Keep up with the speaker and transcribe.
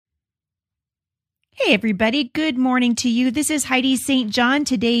Hey, everybody. Good morning to you. This is Heidi St. John.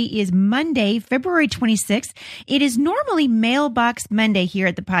 Today is Monday, February 26th. It is normally Mailbox Monday here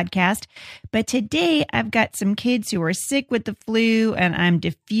at the podcast, but today I've got some kids who are sick with the flu and I'm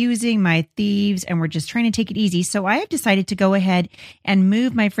diffusing my thieves and we're just trying to take it easy. So I have decided to go ahead and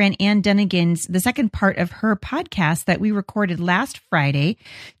move my friend Ann Dunnigan's, the second part of her podcast that we recorded last Friday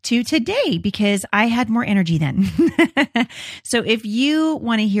to today because I had more energy then. So if you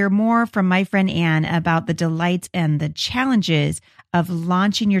want to hear more from my friend Ann about the delights and the challenges of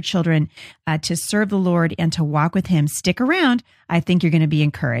launching your children to serve the Lord and to walk with Him, stick around. I think you're going to be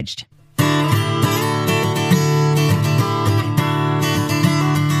encouraged.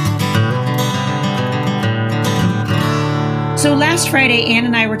 So last Friday, Ann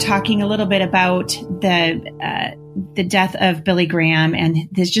and I were talking a little bit about the death of Billy Graham and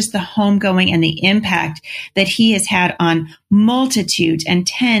there's just the homegoing and the impact that he has had on multitudes and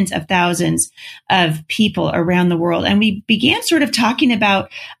tens of thousands of people around the world. And we began sort of talking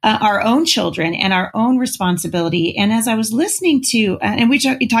about our own children and our own responsibility. And as I was listening to, and we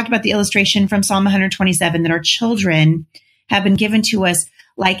talked about the illustration from Psalm 127 that our children have been given to us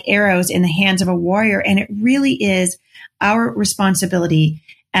like arrows in the hands of a warrior. And it really is our responsibility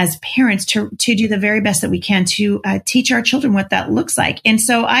as parents to do the very best that we can to teach our children what that looks like. And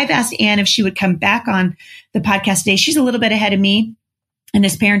so I've asked Ann if she would come back on the podcast today. She's a little bit ahead of me in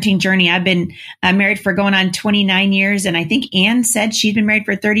this parenting journey. I've been married for going on 29 years. And I think Ann said she's been married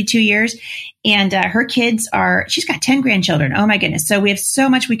for 32 years. And her kids she's got 10 grandchildren. Oh my goodness. So we have so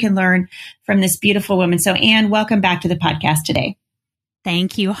much we can learn from this beautiful woman. So Ann, welcome back to the podcast today.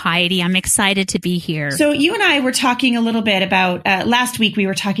 Thank you, Heidi. I'm excited to be here. So you and I were talking a little bit about, last week we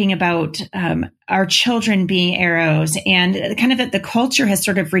were talking about our children being arrows and kind of that the culture has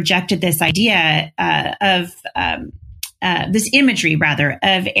sort of rejected this idea of this imagery, rather,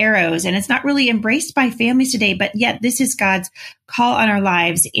 of arrows. And it's not really embraced by families today, but yet this is God's call on our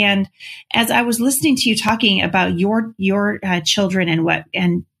lives. And as I was listening to you talking about your children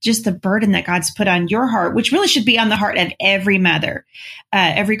and just the burden that God's put on your heart, which really should be on the heart of every mother,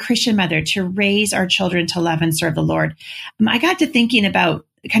 every Christian mother, to raise our children to love and serve the Lord. I got to thinking about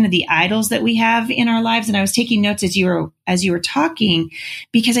kind of the idols that we have in our lives. And I was taking notes as you were talking,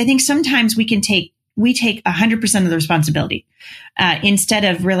 because I think sometimes we take 100% of the responsibility instead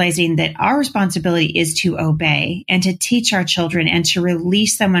of realizing that our responsibility is to obey and to teach our children and to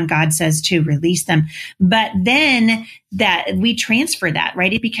release them when God says to release them. But then that we transfer that,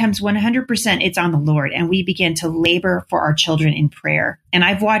 right? It becomes 100%. It's on the Lord. And we begin to labor for our children in prayer. And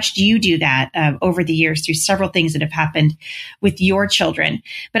I've watched you do that over the years through several things that have happened with your children.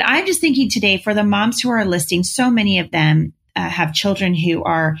 But I'm just thinking today for the moms who are listening, so many of them have children who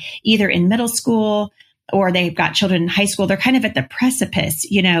are either in middle school or they've got children in high school. They're kind of at the precipice,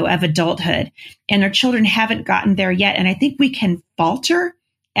 of adulthood, and their children haven't gotten there yet. And I think we can falter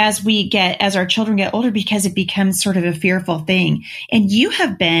as our children get older because it becomes sort of a fearful thing. And you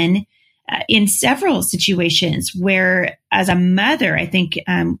have been in several situations where, as a mother, I think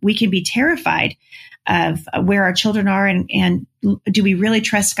we can be terrified of where our children are and do we really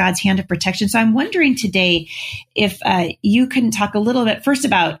trust God's hand of protection? So I'm wondering today if you can talk a little bit first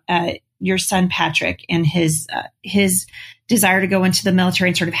about your son, Patrick, and his desire to go into the military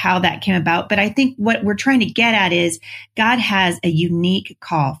and sort of how that came about. But I think what we're trying to get at is God has a unique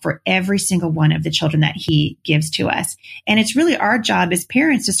call for every single one of the children that He gives to us. And it's really our job as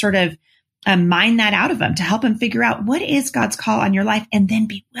parents to sort of mine that out of them, to help them figure out what is God's call on your life and then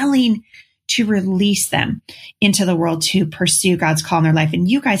be willing to release them into the world to pursue God's call in their life. And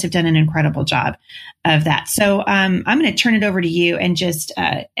you guys have done an incredible job of that. So I'm going to turn it over to you and just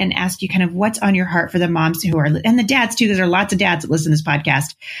and ask you kind of what's on your heart for the moms who are, and the dads too, because there are lots of dads that listen to this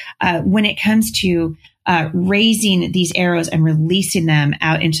podcast, when it comes to raising these arrows and releasing them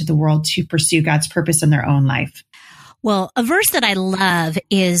out into the world to pursue God's purpose in their own life. Well, a verse that I love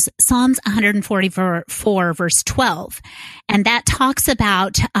is Psalms 144, verse 12. And that talks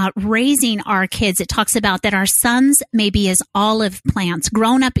about raising our kids. It talks about that our sons may be as olive plants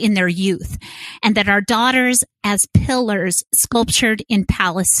grown up in their youth, and that our daughters as pillars sculptured in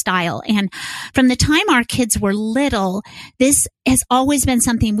palace style. And from the time our kids were little, this has always been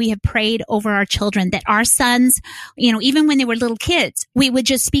something we have prayed over our children, that our sons, even when they were little kids, we would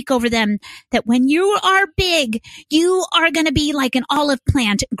just speak over them that when you are big, you are going to be like an olive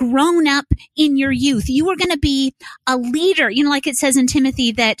plant grown up in your youth. You are going to be a leader, like it says in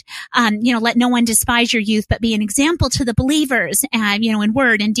Timothy that, let no one despise your youth, but be an example to the believers, in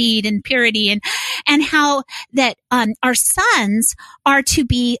word and deed and purity, and how that our sons are to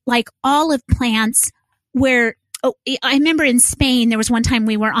be like olive plants where I remember in Spain, there was one time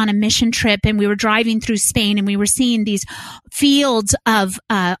we were on a mission trip and we were driving through Spain and we were seeing these fields of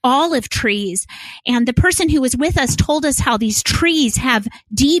olive trees. And the person who was with us told us how these trees have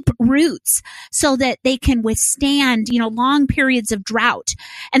deep roots so that they can withstand, long periods of drought.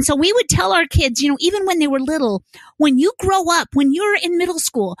 And so we would tell our kids, even when they were little, when you grow up, when you're in middle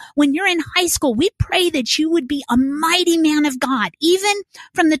school, when you're in high school, we pray that you would be a mighty man of God, even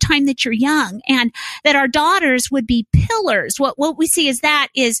from the time that you're young, and that our daughters would be pillars. What we see is that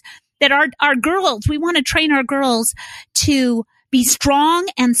our girls, we want to train our girls to be strong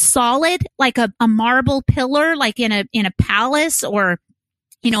and solid, like a marble pillar, like in a palace or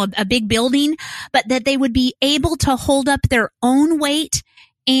a big building, but that they would be able to hold up their own weight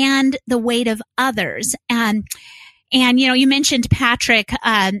and the weight of others. And you mentioned Patrick,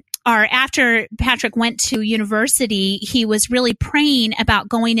 after Patrick went to university, he was really praying about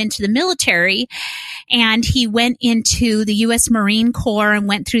going into the military, and he went into the U.S. Marine Corps and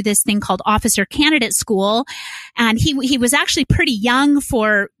went through this thing called Officer Candidate School. And he was actually pretty young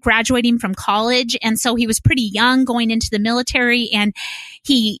for graduating from college. And so he was pretty young going into the military, and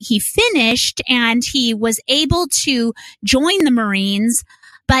he finished and he was able to join the Marines,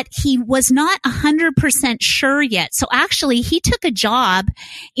 but he was not 100% sure yet. So actually, he took a job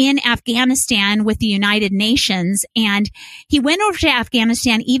in Afghanistan with the United Nations, and he went over to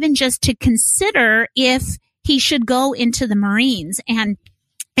Afghanistan even just to consider if he should go into the Marines. And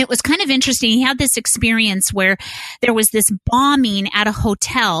it was kind of interesting. He had this experience where there was this bombing at a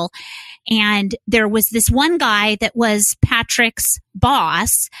hotel, and there was this one guy that was Patrick's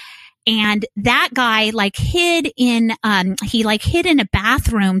boss. And that guy hid in a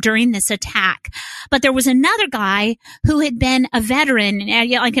bathroom during this attack. But there was another guy who had been a veteran,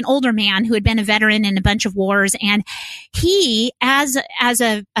 like an older man who had been a veteran in a bunch of wars. And he, as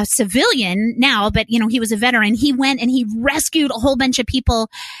a civilian now, but he was a veteran, he went and he rescued a whole bunch of people.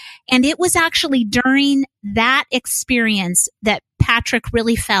 And it was actually during that experience that Patrick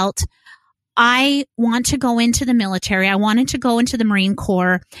really felt, I want to go into the military. I wanted to go into the Marine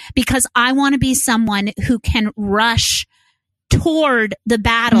Corps because I want to be someone who can rush toward the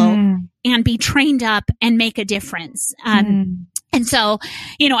battle and be trained up and make a difference. And so,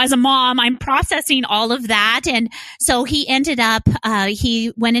 as a mom, I'm processing all of that. And so he ended up,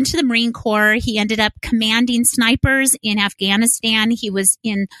 he went into the Marine Corps. He ended up commanding snipers in Afghanistan. He was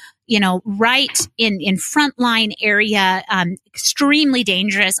in, right in frontline area, extremely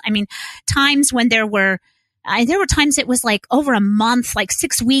dangerous. I mean, times when there were times it was like over a month, like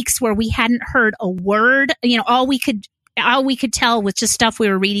 6 weeks where we hadn't heard a word. All we could tell was just stuff we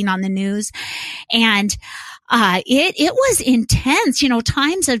were reading on the news. And it was intense,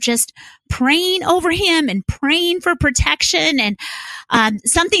 times of just praying over him and praying for protection. And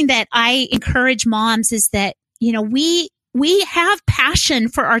something that I encourage moms is that, we have passion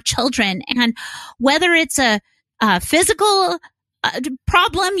for our children, and whether it's a physical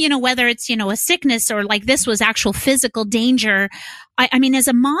problem, whether it's, a sickness or like this was actual physical danger. I mean, as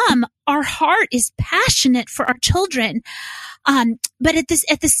a mom, our heart is passionate for our children. But at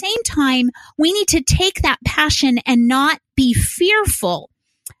the same time, we need to take that passion and not be fearful,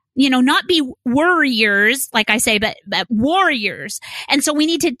 not be worriers, like I say, but warriors. And so we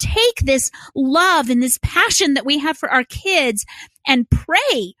need to take this love and this passion that we have for our kids and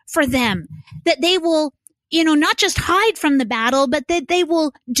pray for them that they will, not just hide from the battle, but that they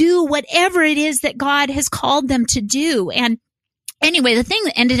will do whatever it is that God has called them to do. And anyway, the thing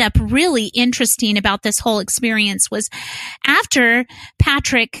that ended up really interesting about this whole experience was after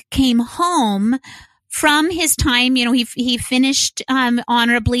Patrick came home from his time, he finished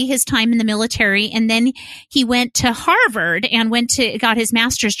honorably his time in the military, and then he went to Harvard and got his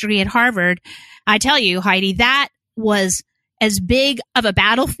master's degree at Harvard. I tell you, Heidi, that was as big of a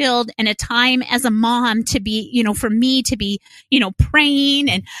battlefield and a time as a mom to be, for me to be, praying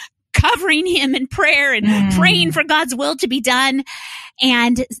and covering him in prayer and praying for God's will to be done.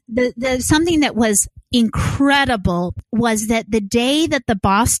 And the something that was incredible was that the day that the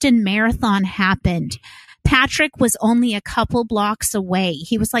Boston Marathon happened, Patrick was only a couple blocks away.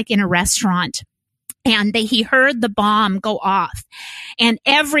 He was in a restaurant, and he heard the bomb go off, and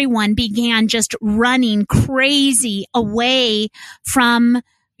everyone began just running crazy away from,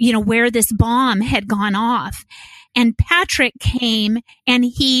 where this bomb had gone off. And Patrick came and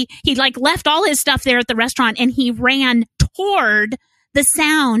he left all his stuff there at the restaurant, and he ran toward the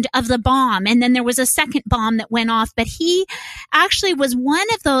sound of the bomb. And then there was a second bomb that went off, but he actually was one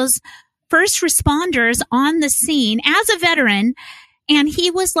of those first responders on the scene as a veteran. And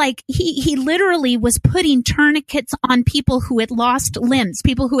he was like, he literally was putting tourniquets on people who had lost limbs,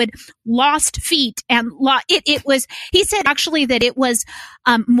 people who had lost feet. And he said actually that it was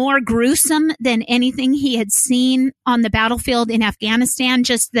more gruesome than anything he had seen on the battlefield in Afghanistan,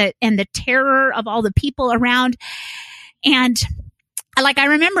 and the terror of all the people around. And like, I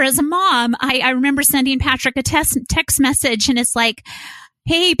remember as a mom, I remember sending Patrick a text message, and it's like,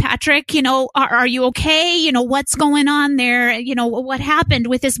 hey, Patrick, are you okay? What's going on there? What happened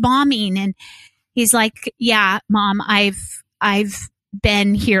with this bombing? And he's like, yeah, Mom, I've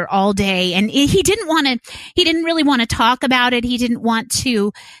been here all day. And he didn't really want to talk about it. He didn't want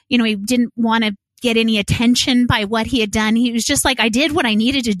to, he didn't want to get any attention by what he had done. He was just like, I did what I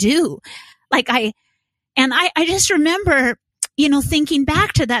needed to do. I just remember, thinking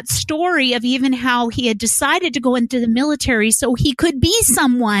back to that story of even how he had decided to go into the military so he could be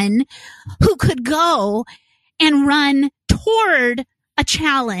someone who could go and run toward a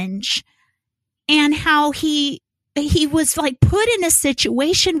challenge, and how he was like put in a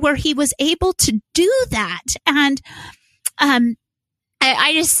situation where he was able to do that. And,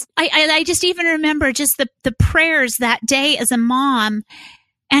 I just even remember just the prayers that day as a mom,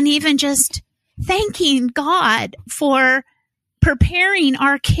 and even just thanking God for preparing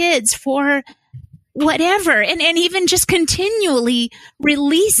our kids for whatever, and even just continually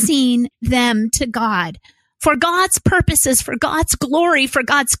releasing them to God for God's purposes, for God's glory, for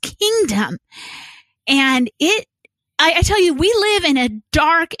God's kingdom. And I tell you, we live in a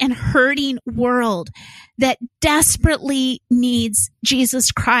dark and hurting world that desperately needs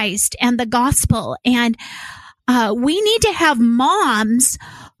Jesus Christ and the gospel. And we need to have moms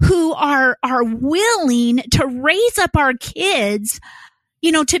who are willing to raise up our kids,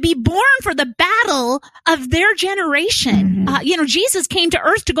 to be born for the battle of their generation. Mm-hmm. Jesus came to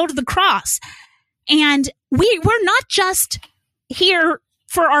earth to go to the cross, and we're not just here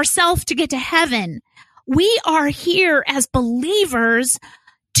for ourselves to get to heaven. We are here as believers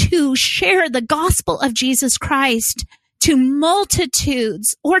to share the gospel of Jesus Christ to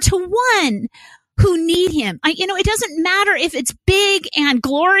multitudes, or to one who need him. It doesn't matter if it's big and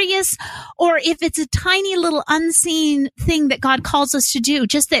glorious, or if it's a tiny little unseen thing that God calls us to do,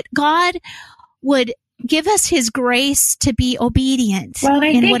 just that God would give us his grace to be obedient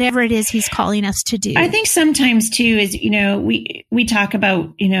in whatever it is he's calling us to do. I think sometimes too is, we talk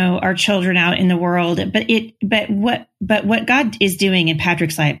about, our children out in the world, but what God is doing in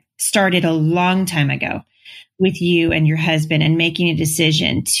Patrick's life started a long time ago with you and your husband, and making a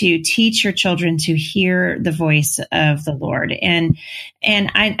decision to teach your children to hear the voice of the Lord. And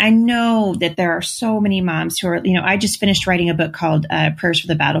I know that there are so many moms who are, I just finished writing a book called Prayers for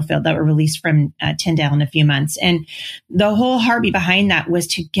the Battlefield that were released from Tyndale in a few months. And the whole heartbeat behind that was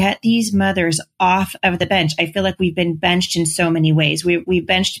to get these mothers off of the bench. I feel like we've been benched in so many ways. We've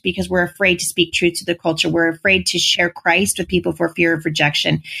benched because we're afraid to speak truth to the culture. We're afraid to share Christ with people for fear of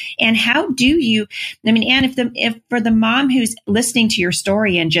rejection. And how do you, Anne, if for the mom who's listening to your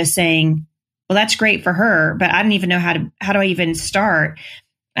story and just saying, well, that's great for her, but I don't even know how do I even start?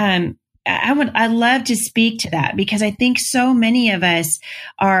 I love to speak to that, because I think so many of us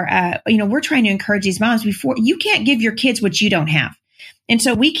are, we're trying to encourage these moms before. You can't give your kids what you don't have. And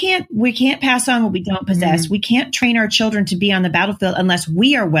so we can't pass on what we don't possess. Mm-hmm. We can't train our children to be on the battlefield unless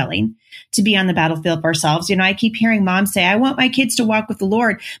we are willing to be on the battlefield ourselves. I keep hearing moms say, I want my kids to walk with the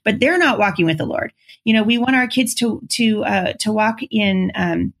Lord, but they're not walking with the Lord. We want our kids to walk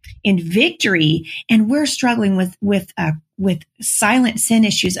in victory, and we're struggling with silent sin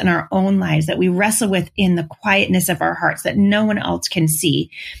issues in our own lives that we wrestle with in the quietness of our hearts that no one else can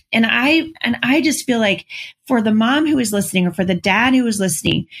see. And I just feel like for the mom who is listening, or for the dad who is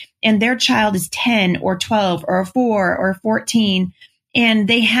listening, and their child is 10 or 12 or 4 or 14, and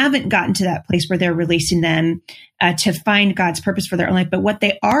they haven't gotten to that place where they're releasing them to find God's purpose for their own life. But what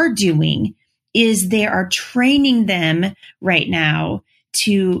they are doing is they are training them right now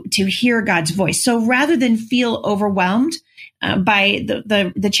to hear God's voice. So rather than feel overwhelmed by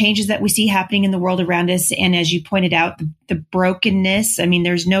the changes that we see happening in the world around us, and as you pointed out, the brokenness,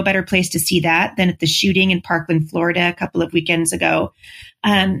 there's no better place to see that than at the shooting in Parkland, Florida, a couple of weekends ago.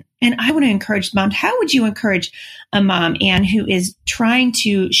 And I want to encourage moms. How would you encourage a mom, Anne, who is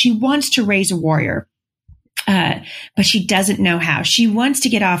she wants to raise a warrior, but she doesn't know how? She wants to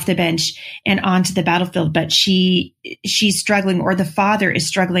get off the bench and onto the battlefield, but she's struggling, or the father is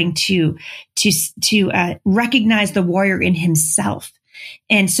struggling to recognize the warrior in himself.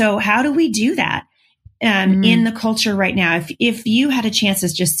 And so how do we do that in the culture right now? If you had a chance to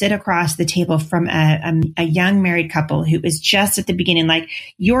just sit across the table from a young married couple who is just at the beginning, like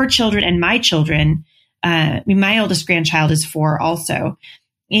your children and my children, My oldest grandchild is 4 also.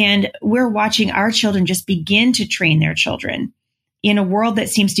 And we're watching our children just begin to train their children in a world that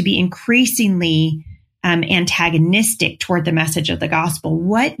seems to be increasingly antagonistic toward the message of the gospel.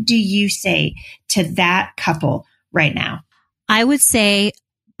 What do you say to that couple right now? I would say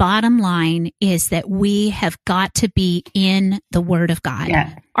bottom line is that we have got to be in the Word of God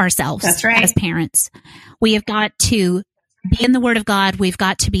ourselves. That's right. As parents. We have got to be in the Word of God. We've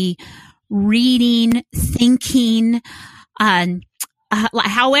got to be reading, thinking,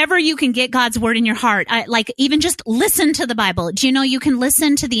 however you can get God's Word in your heart. Like even just listen to the Bible. Do you know you can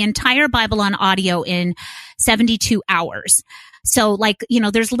listen to the entire Bible on audio in 72 hours? So like,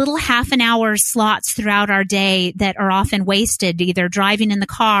 there's little half an hour slots throughout our day that are often wasted, either driving in the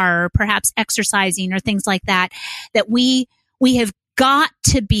car or perhaps exercising or things like that, that we have got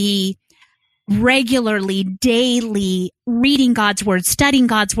to be regularly, daily reading God's Word, studying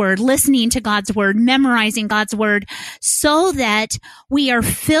God's Word, listening to God's Word, memorizing God's Word, so that we are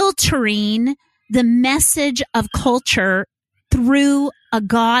filtering the message of culture through a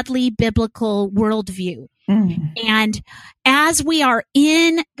godly biblical worldview. And as we are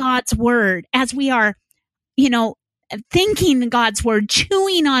in God's Word, as we are, thinking God's Word,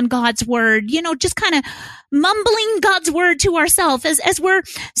 chewing on God's Word, just kind of mumbling God's Word to ourselves, as we're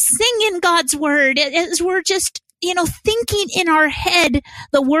singing God's Word, as we're just, thinking in our head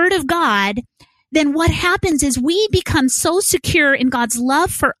the Word of God, then what happens is we become so secure in God's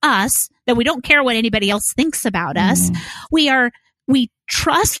love for us that we don't care what anybody else thinks about us. We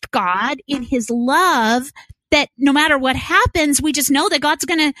trust God in His love, that no matter what happens, we just know that God's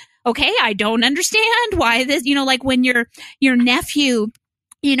gonna, okay, I don't understand why this, like when your nephew,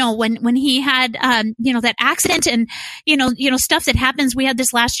 when he had, that accident and, stuff that happens. We had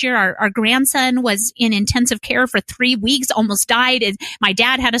this last year. Our grandson was in intensive care for 3 weeks, almost died. And my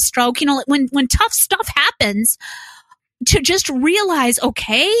dad had a stroke. When tough stuff happens, to just realize,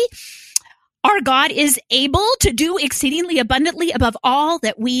 okay, our God is able to do exceedingly abundantly above all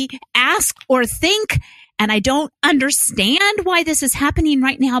that we ask or think. And I don't understand why this is happening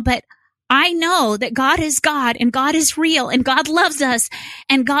right now, but I know that God is God and God is real and God loves us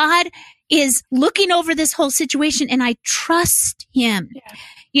and God is looking over this whole situation, and I trust Him.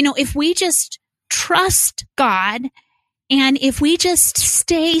 Yeah. If we just trust God and if we just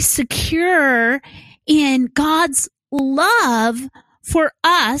stay secure in God's love for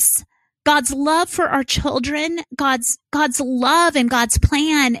us, God's love for our children, God's love and God's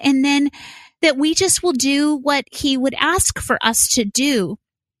plan, and then that we just will do what He would ask for us to do.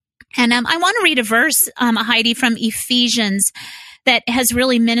 And I want to read a verse, Heidi, from Ephesians that has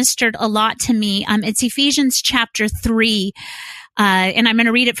really ministered a lot to me. It's Ephesians chapter 3. And I'm going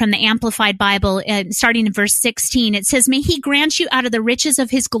to read it from the Amplified Bible, starting in verse 16. It says, "May He grant you out of the riches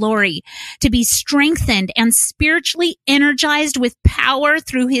of His glory to be strengthened and spiritually energized with power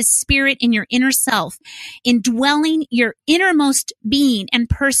through His Spirit in your inner self, indwelling your innermost being and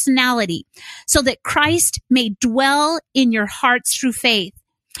personality, so that Christ may dwell in your hearts through faith,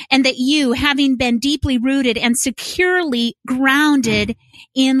 and that you, having been deeply rooted and securely grounded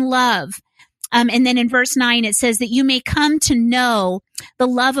in love." And then in verse 9, it says that you may come to know the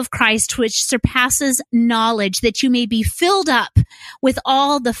love of Christ, which surpasses knowledge, that you may be filled up with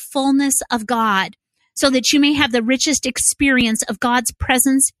all the fullness of God, so that you may have the richest experience of God's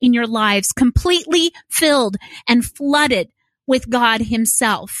presence in your lives, completely filled and flooded with God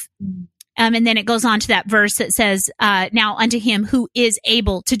Himself. And then it goes on to that verse that says, now unto Him who is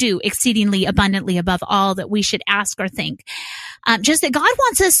able to do exceedingly abundantly above all that we should ask or think. Just that God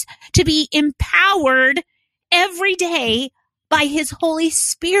wants us to be empowered every day by His Holy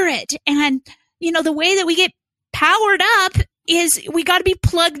Spirit. And, the way that we get powered up is we got to be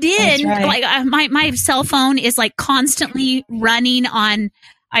plugged in. Right. Like my cell phone is like constantly running on.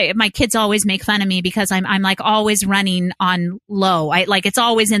 My kids always make fun of me because I'm like always running on low. It's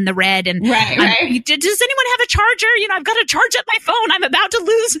always in the red. And right. Does anyone have a charger? I've got to charge up my phone. I'm about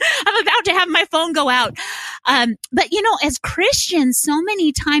to have my phone go out. But as Christians, so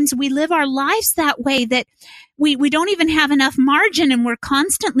many times we live our lives that way, that we don't even have enough margin, and we're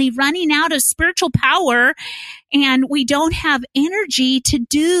constantly running out of spiritual power, and we don't have energy to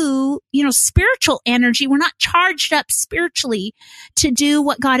do, spiritual energy. We're not charged up spiritually to do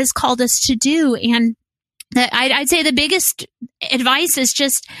what God has called us to do. And I'd say the biggest advice is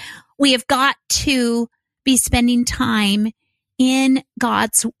just, we have got to be spending time in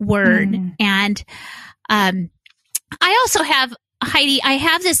God's Word. And I also have, Heidi, I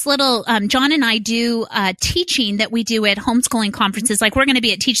have this little, John and I do teaching that we do at homeschooling conferences. Like, we're going to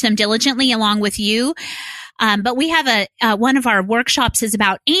be at Teach Them Diligently along with you. But we have one of our workshops is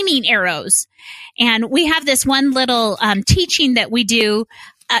about aiming arrows. And we have this one little teaching that we do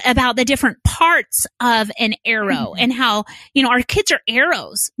about the different parts of an arrow and how, our kids are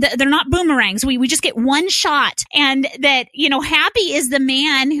arrows. They're not boomerangs. We just get one shot, and that, happy is the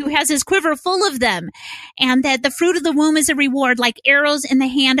man who has his quiver full of them, and that the fruit of the womb is a reward, like arrows in the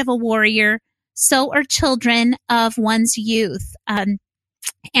hand of a warrior. So are children of one's youth. When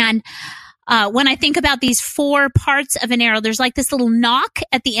I think about these 4 parts of an arrow, there's like this little knock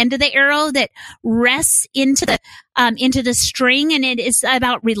at the end of the arrow that rests into the string, and it is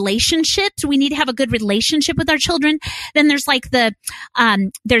about relationships. We need to have a good relationship with our children. Then there's like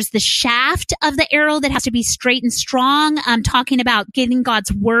there's the shaft of the arrow that has to be straight and strong, talking about getting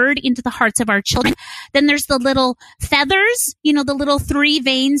God's word into the hearts of our children. Then there's the little feathers, the little 3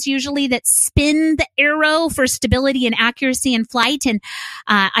 veins usually that spin the arrow for stability and accuracy in flight. And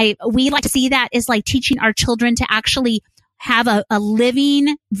we like to see that as like teaching our children to actually have a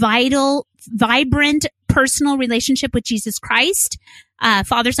living, vital, vibrant, personal relationship with Jesus Christ,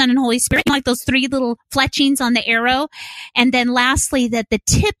 Father, Son, and Holy Spirit, like those 3 little fletchings on the arrow. And then lastly, that the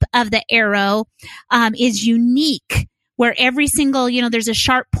tip of the arrow is unique, where every single, there's a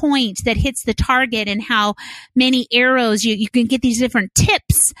sharp point that hits the target, and how many arrows you can get these different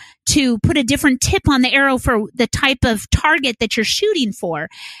tips to put a different tip on the arrow for the type of target that you're shooting for,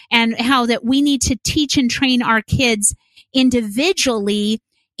 and how that we need to teach and train our kids individually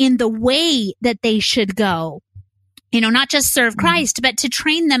in the way that they should go. Not just serve Christ, but to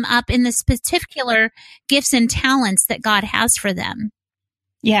train them up in the particular gifts and talents that God has for them.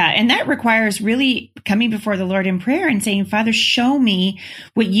 Yeah. And that requires really coming before the Lord in prayer and saying, Father, show me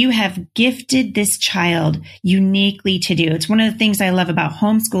what you have gifted this child uniquely to do. It's one of the things I love about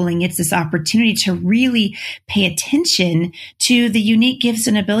homeschooling. It's this opportunity to really pay attention to the unique gifts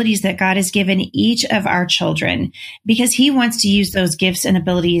and abilities that God has given each of our children, because he wants to use those gifts and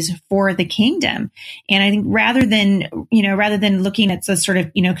abilities for the kingdom. And I think rather than looking at the sort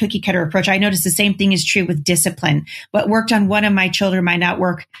of, cookie cutter approach, I noticed the same thing is true with discipline. What worked on one of my children might not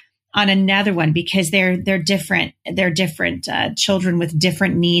work on another one, because they're different. They're different children with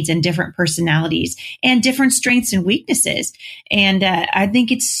different needs and different personalities and different strengths and weaknesses. And I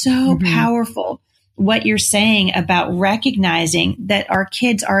think it's so powerful what you're saying about recognizing that our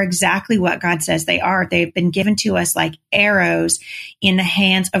kids are exactly what God says they are. They've been given to us like arrows in the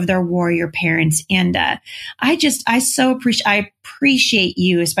hands of their warrior parents. And I appreciate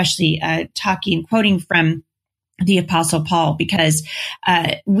you, especially quoting from the Apostle Paul, because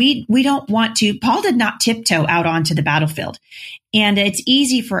we don't want to. Paul did not tiptoe out onto the battlefield, and it's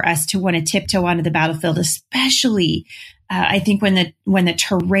easy for us to want to tiptoe onto the battlefield, especially I think when the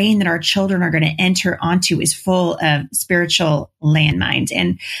terrain that our children are going to enter onto is full of spiritual landmines,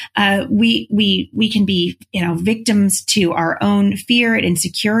 and we can be victims to our own fear and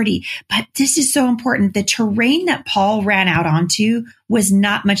insecurity. But this is so important. The terrain that Paul ran out onto was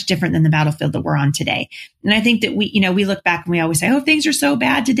not much different than the battlefield that we're on today. And I think that we look back and we always say, oh, things are so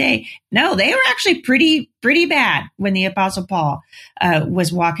bad today. No, they were actually pretty bad when the Apostle Paul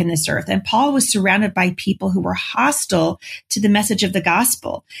was walking this earth. And Paul was surrounded by people who were hostile to the message of the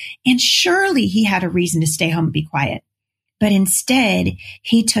gospel. And surely he had a reason to stay home and be quiet. But instead,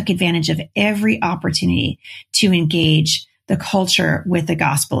 he took advantage of every opportunity to engage the culture with the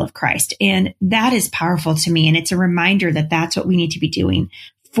gospel of Christ. And that is powerful to me. And it's a reminder that that's what we need to be doing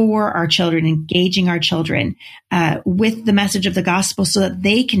for our children, engaging our children with the message of the gospel so that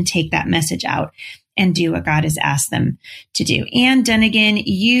they can take that message out and do what God has asked them to do. Ann Dunnigan,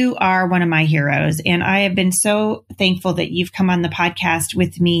 you are one of my heroes. And I have been so thankful that you've come on the podcast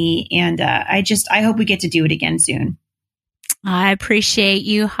with me. And I hope we get to do it again soon. I appreciate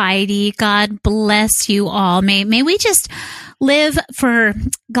you, Heidi. God bless you all. May we just live for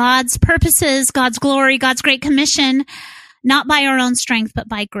God's purposes, God's glory, God's great commission, not by our own strength, but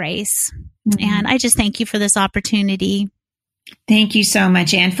by grace. And I just thank you for this opportunity. Thank you so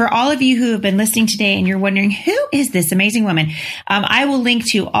much, Ann. For all of you who have been listening today and you're wondering, who is this amazing woman? I will link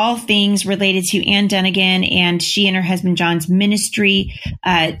to all things related to Ann Dunnigan and she and her husband John's ministry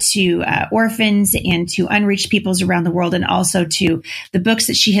to orphans and to unreached peoples around the world, and also to the books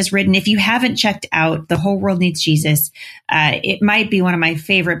that she has written. If you haven't checked out The Whole World Needs Jesus, it might be one of my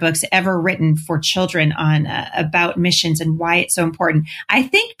favorite books ever written for children on about missions and why it's so important. I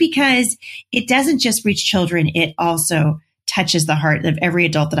think because it doesn't just reach children, it also touches the heart of every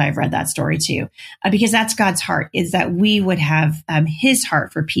adult that I've read that story to, because that's God's heart, is that we would have his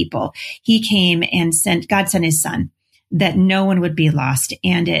heart for people. He came and God sent his son that no one would be lost.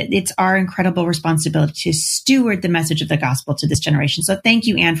 And it's our incredible responsibility to steward the message of the gospel to this generation. So thank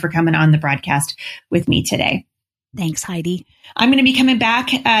you, Anne, for coming on the broadcast with me today. Thanks, Heidi. I'm going to be coming back,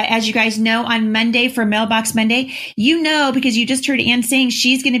 as you guys know, on Monday for Mailbox Monday. You know, because you just heard Anne saying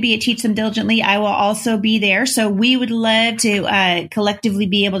she's going to be at Teach Them Diligently. I will also be there. So we would love to collectively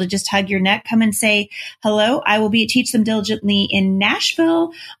be able to just hug your neck, come and say hello. I will be at Teach Them Diligently in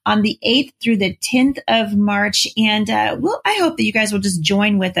Nashville on the 8th through the 10th of March. And I hope that you guys will just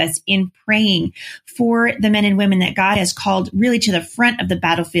join with us in praying for the men and women that God has called really to the front of the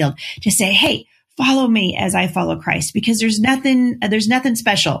battlefield to say, hey, follow me as I follow Christ, because there's nothing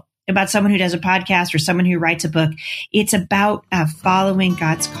special about someone who does a podcast or someone who writes a book. It's about following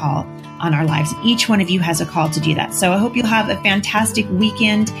God's call on our lives. Each one of you has a call to do that. So I hope you'll have a fantastic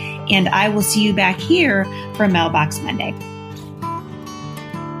weekend, and I will see you back here for Mailbox Monday.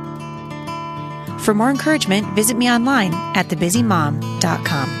 For more encouragement, visit me online at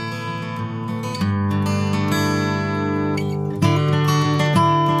thebusymom.com.